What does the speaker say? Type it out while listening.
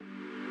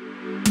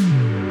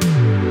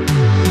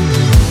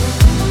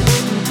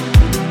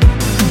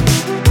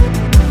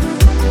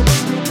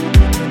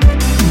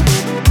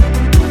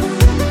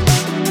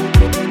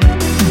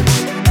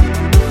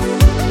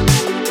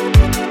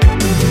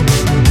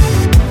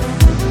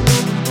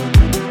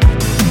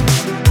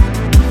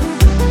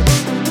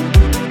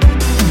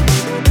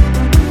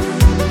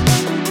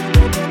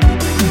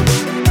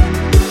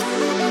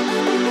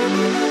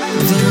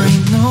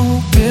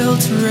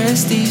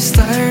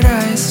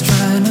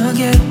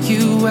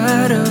you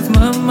out of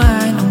my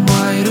mind. I'm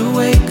wide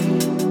awake,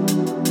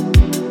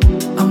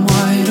 I'm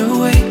wide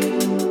awake.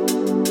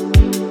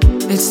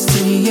 It's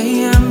 3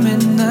 a.m.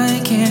 and I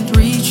can't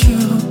reach you.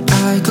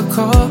 I could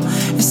call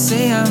and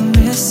say I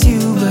miss you,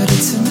 but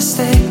it's a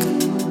mistake.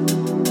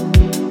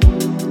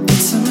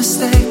 It's a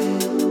mistake.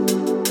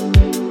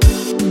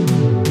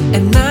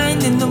 And I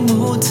ain't in the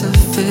mood to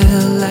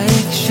feel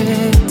like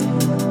shit,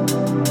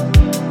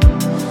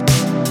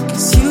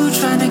 'cause you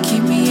tryna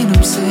keep me and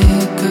I'm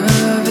sick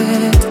of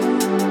it.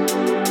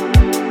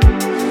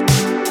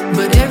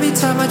 But every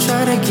time I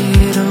try to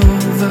get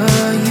over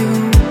you,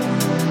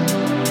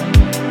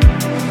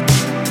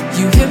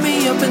 you hit me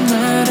up and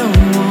I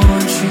don't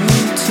want you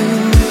to.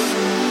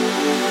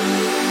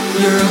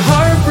 You're a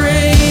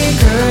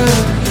heartbreaker.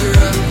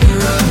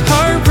 You're a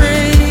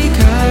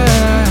heartbreaker.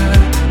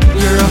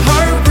 You're a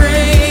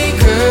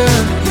heartbreaker.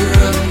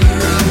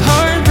 You're a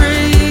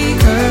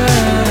heartbreaker.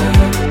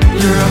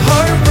 You're a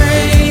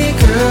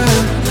heartbreaker.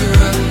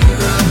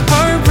 You're a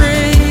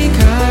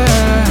heartbreaker.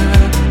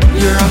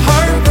 You're a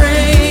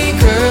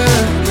heartbreaker.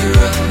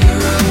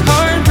 You're a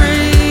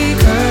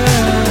heartbreaker.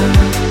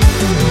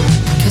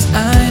 'Cause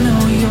I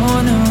know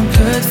you're no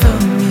good for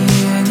me,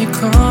 and you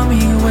call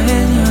me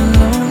when you're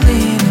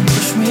lonely and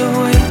push me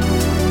away.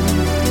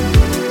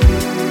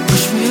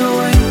 Push me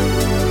away.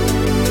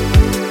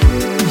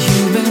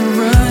 You've been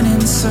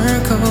running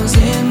circles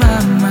in my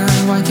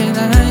mind. Why can't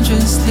I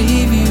just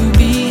leave you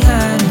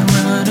behind and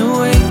run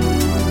away?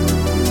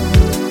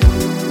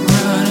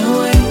 Run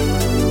away.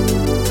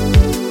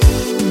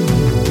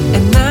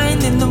 And I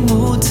ain't in the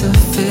mood to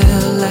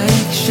feel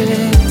like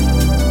shit,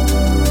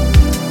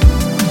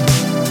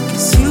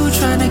 'cause you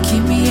tryna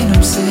keep me and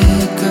I'm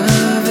sick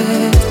of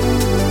it.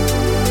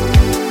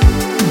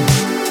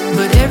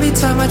 But every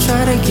time I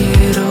try to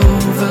get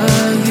over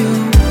you,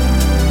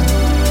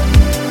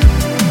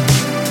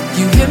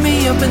 you hit me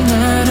up and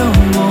I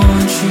don't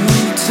want you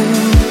to.